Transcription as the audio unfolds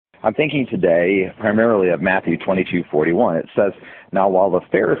I'm thinking today primarily of Matthew 22:41. It says, "Now while the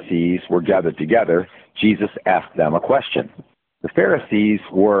Pharisees were gathered together, Jesus asked them a question." The Pharisees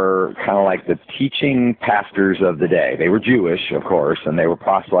were kind of like the teaching pastors of the day. They were Jewish, of course, and they were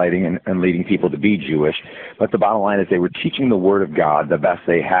proselyting and leading people to be Jewish. But the bottom line is they were teaching the Word of God the best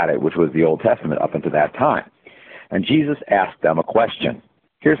they had it, which was the Old Testament up until that time. And Jesus asked them a question.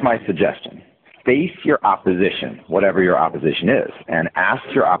 Here's my suggestion. Face your opposition, whatever your opposition is, and ask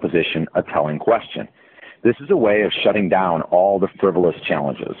your opposition a telling question. This is a way of shutting down all the frivolous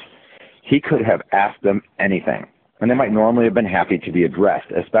challenges. He could have asked them anything, and they might normally have been happy to be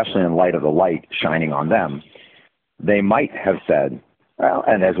addressed, especially in light of the light shining on them. They might have said, well,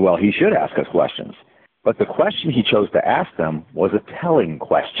 and as well, he should ask us questions. But the question he chose to ask them was a telling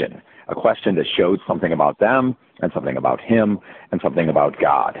question, a question that showed something about them and something about him and something about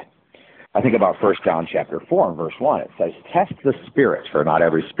God. I think about 1 John chapter 4 and verse 1. It says, "Test the spirits, for not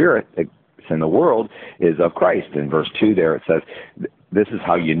every spirit that's in the world is of Christ." In verse 2 there it says, "This is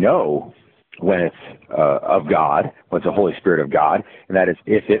how you know when it's of God, when it's the Holy Spirit of God, and that is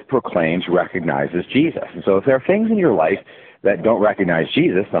if it proclaims, recognizes Jesus." And so if there are things in your life that don't recognize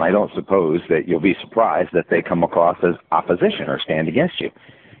Jesus, then I don't suppose that you'll be surprised that they come across as opposition or stand against you.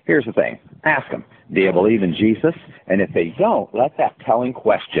 Here's the thing. Ask them, do you believe in Jesus? And if they don't, let that telling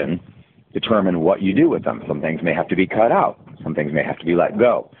question determine what you do with them. Some things may have to be cut out. Some things may have to be let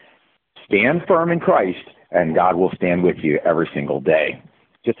go. Stand firm in Christ, and God will stand with you every single day.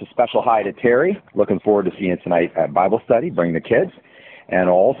 Just a special hi to Terry. Looking forward to seeing you tonight at Bible study. Bring the kids. And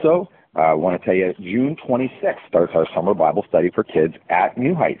also, I want to tell you, June 26th starts our summer Bible study for kids at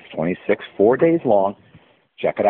New Heights. 26, 4 days long. Check it out.